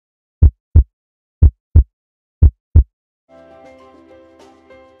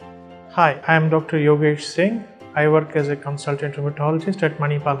Hi, I am Dr. Yogesh Singh. I work as a consultant rheumatologist at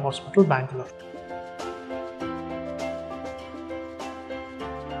Manipal Hospital, Bangalore.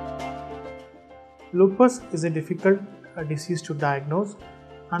 Lupus is a difficult disease to diagnose.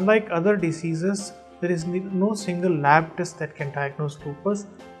 Unlike other diseases, there is no single lab test that can diagnose lupus.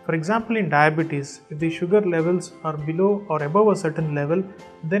 For example, in diabetes, if the sugar levels are below or above a certain level,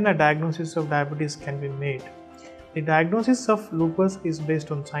 then a diagnosis of diabetes can be made. The diagnosis of lupus is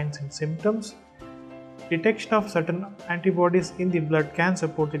based on signs and symptoms. Detection of certain antibodies in the blood can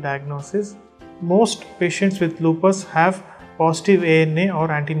support the diagnosis. Most patients with lupus have positive ANA or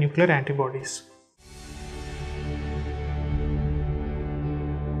antinuclear antibodies.